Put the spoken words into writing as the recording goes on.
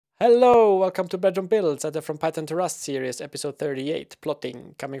Hello, welcome to Bedroom Builds at the From Python to Rust series, episode 38,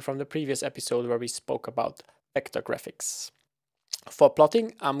 plotting, coming from the previous episode where we spoke about vector graphics. For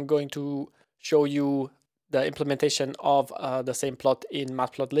plotting, I'm going to show you the implementation of the same plot in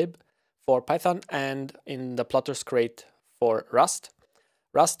Matplotlib for Python and in the plotters crate for Rust.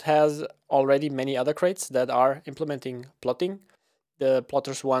 Rust has already many other crates that are implementing plotting. The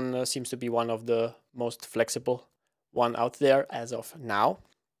plotters one seems to be one of the most flexible one out there as of now.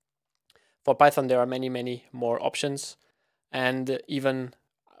 For Python, there are many more options, and even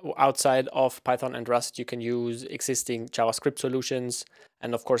outside of Python and Rust, you can use existing JavaScript solutions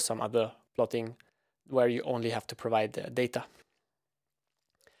and of course some other plotting where you only have to provide the data.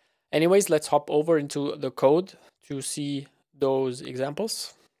 Anyways, let's hop over into the code to see those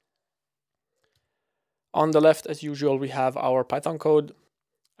examples. On the left, as usual, we have our Python code,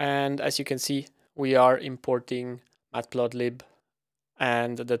 and as you can see, we are importing matplotlib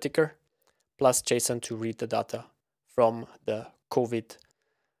and the ticker plus JSON to read the data from the COVID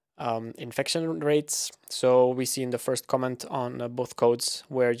infection rates. So we see in the first comment on both codes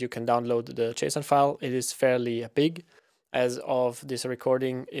where you can download the JSON file. It is fairly big. As of this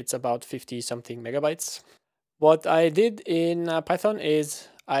recording, it's about 50 something megabytes. What I did in Python is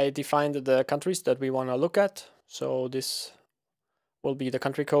I defined the countries that we want to look at. So this will be the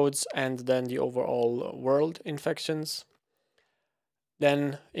country codes and then the overall world infections.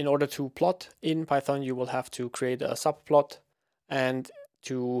 Then in order to plot in Python, you will have to create a subplot, and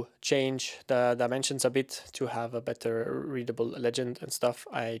to change the dimensions a bit to have a better readable legend and stuff,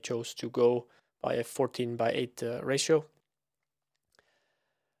 I chose to go by a 14:8 ratio.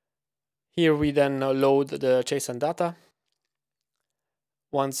 Here we then load the JSON data.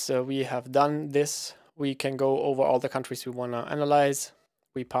 Once we have done this, we can go over all the countries we want to analyze.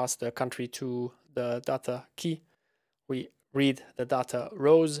 We pass the country to the data key. We read the data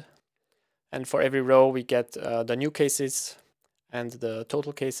rows, and for every row we get the new cases and the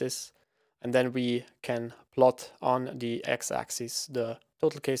total cases, and then we can plot on the x-axis the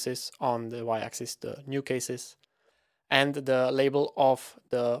total cases, on the y-axis the new cases, and the label of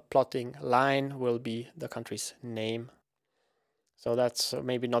the plotting line will be the country's name. So that's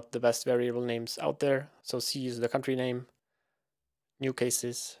maybe not the best variable names out there. So C is the country name, new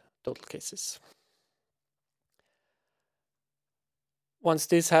cases, total cases. Once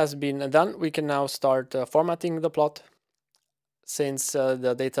this has been done, we can now start formatting the plot. Since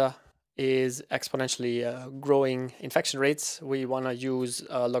the data is exponentially growing infection rates, we want to use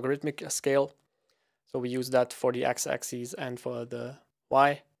a logarithmic scale. So we use that for the x-axis and for the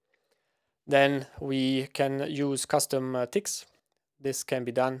y. Then we can use custom ticks. This can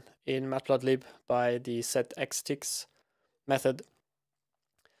be done in Matplotlib by the setXticks method.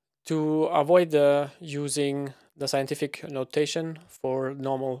 To avoid using the scientific notation for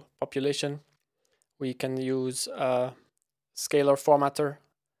normal population, we can use a scalar formatter,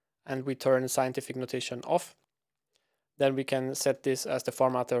 and we turn scientific notation off. Then we can set this as the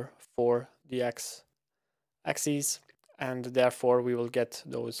formatter for the x-axis, and therefore we will get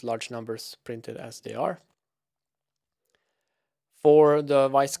those large numbers printed as they are. For the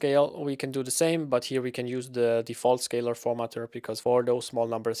y scale, we can do the same, but here we can use the default scalar formatter because for those small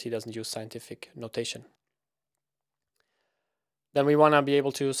numbers, he doesn't use scientific notation. Then we want to be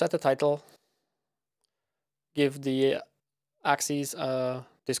able to set the title, give the axis a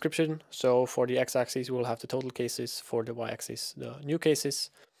description. So for the x-axis, we'll have the total cases, for the y-axis, the new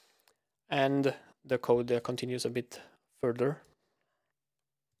cases, and the code continues a bit further.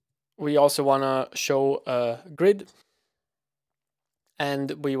 We also want to show a grid,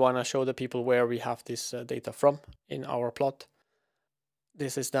 and we want to show the people where we have this data from in our plot.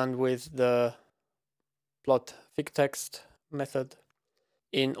 This is done with the plot figtext method.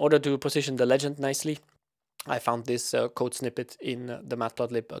 In order to position the legend nicely, I found this code snippet in the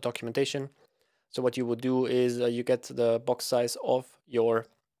Matplotlib documentation. So what you would do is you get the box size of your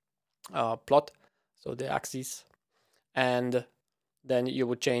plot, so the axis, and then you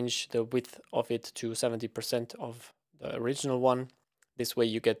would change the width of it to 70% of the original one. This way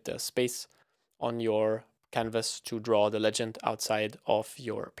you get the space on your canvas to draw the legend outside of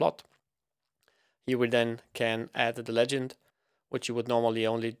your plot. Here we then can add the legend, which you would normally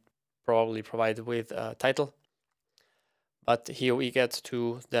only probably provide with a title. But here we get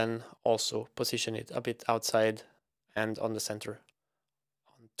to then also position it a bit outside and on the center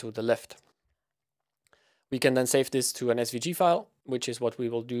to the left. We can then save this to an SVG file, which is what we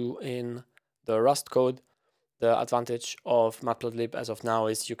will do in the Rust code. The advantage of Matplotlib as of now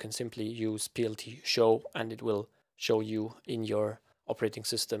is you can simply use plt show and it will show you in your operating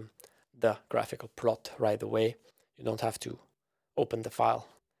system the graphical plot right away. You don't have to open the file.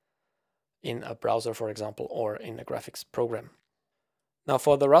 in a browser, for example, or in a graphics program. Now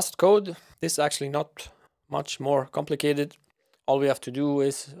for the Rust code, this is actually not much more complicated. All we have to do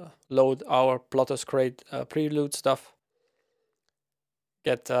is load our plotters crate prelude stuff,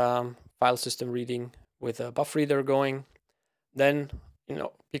 get file system reading with a buff reader going. Then,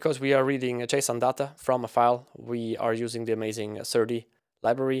 because we are reading a JSON data from a file, we are using the amazing SERDI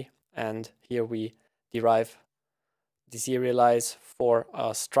library, and here we derive, deserialize for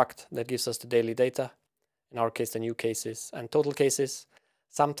a struct that gives us the daily data, in our case the new cases and total cases.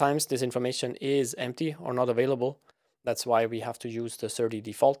 Sometimes this information is empty or not available. That's why we have to use the SERDI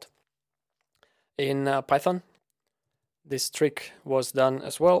default. In Python, this trick was done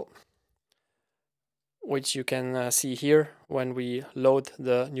as well, which you can see here. When we load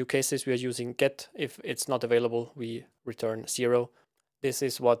the new cases, we are using get. If it's not available, we return 0. This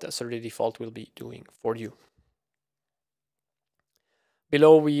is what SERDI default will be doing for you.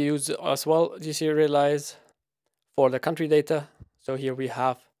 Below we use as well deserialize for the country data. So here we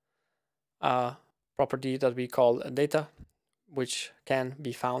have a property that we call data, which can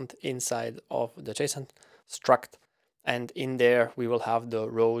be found inside of the JSON struct. And in there, we will have the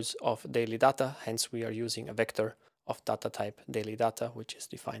rows of daily data. Hence, we are using a vector of data type daily data, which is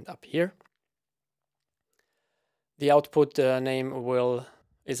defined up here. The output name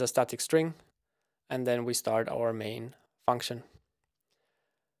is a static string. And then we start our main function.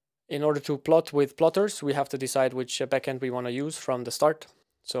 In order to plot with plotters, we have to decide which backend we want to use from the start.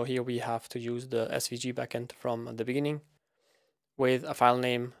 So here we have to use the SVG backend from the beginning with a file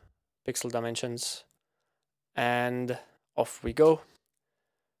name, pixel dimensions, and off we go.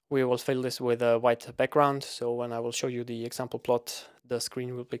 We will fill this with a white background, so when I will show you the example plot, the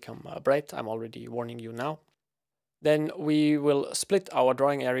screen will become bright. I'm already warning you now. Then we will split our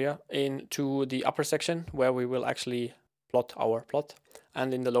drawing area into the upper section where we will actually plot our plot,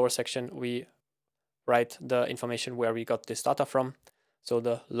 and in the lower section we write the information where we got this data from. So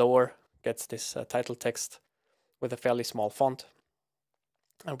the lower gets this title text with a fairly small font,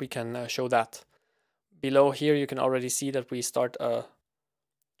 and we can show that. Below here you can already see that we start a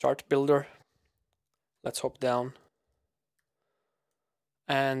chart builder. Let's hop down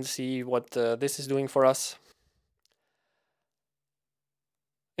and see what this is doing for us.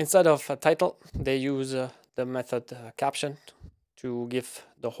 Instead of a title, they use the method caption to give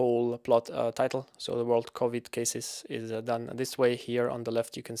the whole plot a title. So the world COVID cases is done this way. Here on the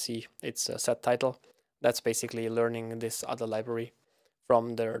left you can see it's a set title. That's basically learning this other library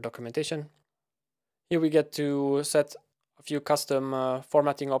from their documentation. Here we get to set a few custom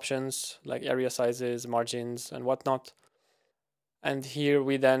formatting options like area sizes, margins, and whatnot. And here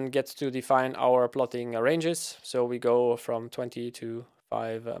we then get to define our plotting ranges. So we go from 20 to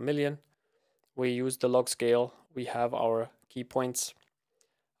 5 million. We use the log scale. We have our key points.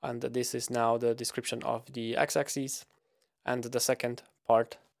 And this is now the description of the x-axis. And the second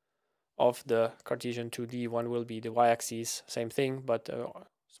part of the Cartesian 2D one will be the y-axis. Same thing, but a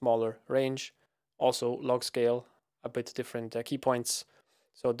smaller range. Also log scale, a bit different key points.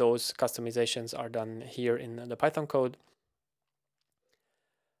 So those customizations are done here in the Python code.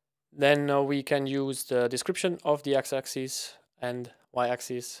 Then we can use the description of the x-axis and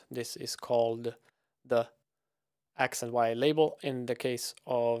y-axis. This is called the x and y label in the case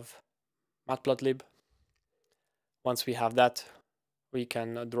of matplotlib. Once we have that, we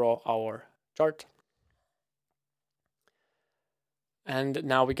can draw our chart. And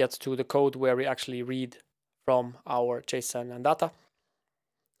now we get to the code where we actually read from our JSON and data.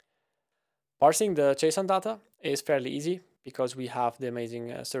 Parsing the JSON data is fairly easy because we have the amazing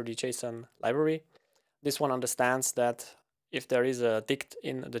SERDI JSON library. This one understands that if there is a dict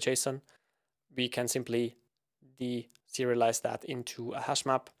in the JSON, we can simply deserialize that into a hash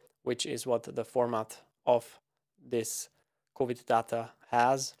map, which is what the format of this COVID data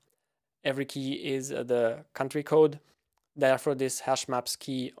has. Every key is the country code. Therefore, this hash map's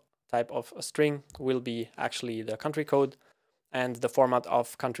key type of a string will be actually the country code, and the format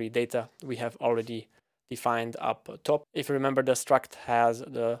of country data we have already defined up top. If you remember, the struct has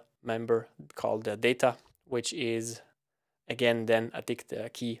the member called the data, which is again then a dict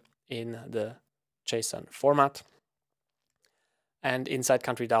key in the JSON format. And inside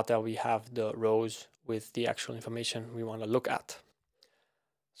country data, we have the rows with the actual information we want to look at.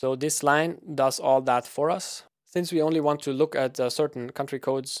 So this line does all that for us. Since we only want to look at certain country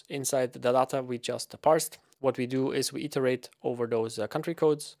codes inside the data we just parsed, what we do is we iterate over those country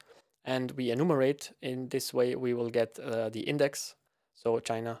codes and we enumerate. In this way, we will get the index. So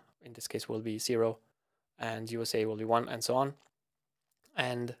China, in this case, will be 0 and USA will be 1 and so on.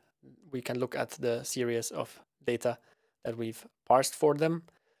 And we can look at the series of data that we've parsed for them.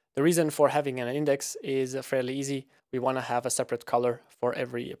 The reason for having an index is fairly easy. We want to have a separate color for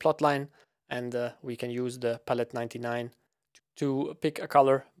every plot line, and we can use the palette 99 to pick a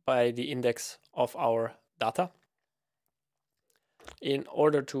color by the index of our data. In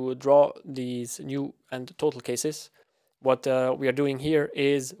order to draw these new and total cases, what we are doing here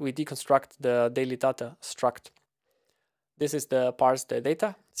is we deconstruct the daily data struct. This is the parse the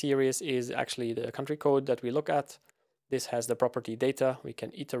data. Series is actually the country code that we look at. This has the property data. We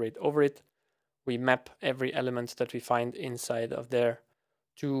can iterate over it. We map every element that we find inside of there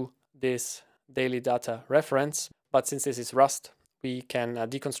to this daily data reference. But since this is Rust, we can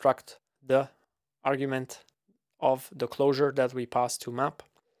deconstruct the argument of the closure that we pass to map.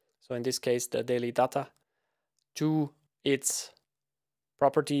 So in this case, the daily data to its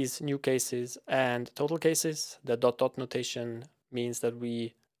properties, new cases, and total cases. The ... notation means that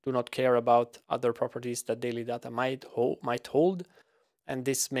we do not care about other properties that daily data might hold. And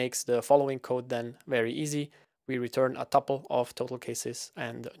this makes the following code then very easy. We return a tuple of total cases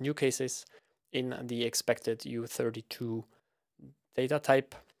and new cases in the expected U32 data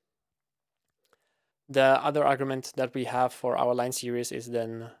type. The other argument that we have for our line series is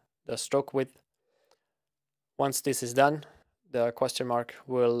then the stroke width. Once this is done, the question mark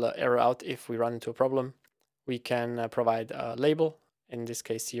will error out if we run into a problem. We can provide a label. In this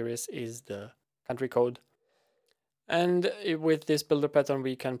case, series is the country code. And with this builder pattern,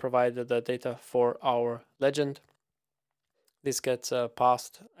 we can provide the data for our legend. This gets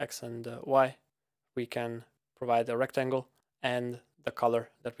passed X and Y. We can provide a rectangle, and the color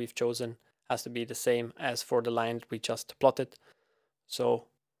that we've chosen has to be the same as for the line we just plotted. So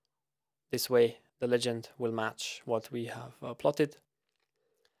this way, the legend will match what we have plotted.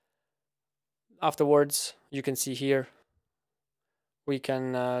 Afterwards, you can see here, we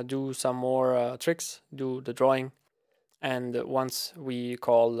can do some more tricks, do the drawing. And once we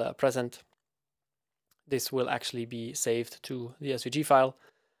call present, this will actually be saved to the SVG file.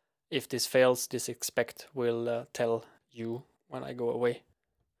 If this fails, this expect will tell you when I go away.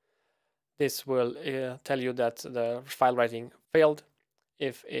 This will tell you that the file writing failed.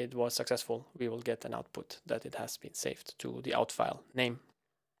 If it was successful, we will get an output that it has been saved to the out file name.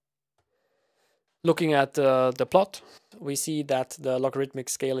 Looking at the plot, we see that the logarithmic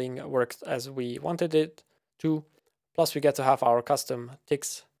scaling worked as we wanted it to. Plus, we get to have our custom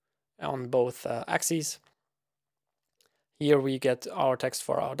ticks on both axes. Here we get our text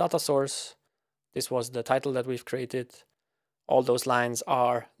for our data source. This was the title that we've created. All those lines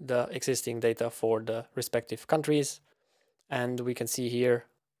are the existing data for the respective countries. And we can see here,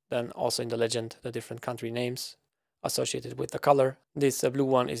 then also in the legend, the different country names associated with the color. This blue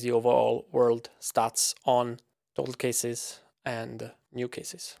one is the overall world stats on total cases and new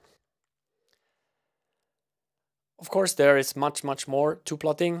cases. Of course, there is much more to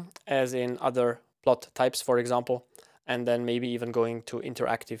plotting, as in other plot types, for example, and then maybe even going to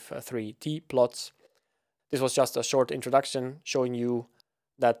interactive 3D plots. This was just a short introduction showing you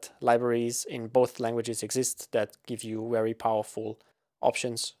that libraries in both languages exist that give you very powerful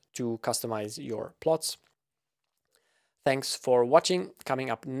options to customize your plots. Thanks for watching.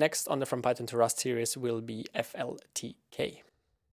 Coming up next on the From Python to Rust series will be FLTK.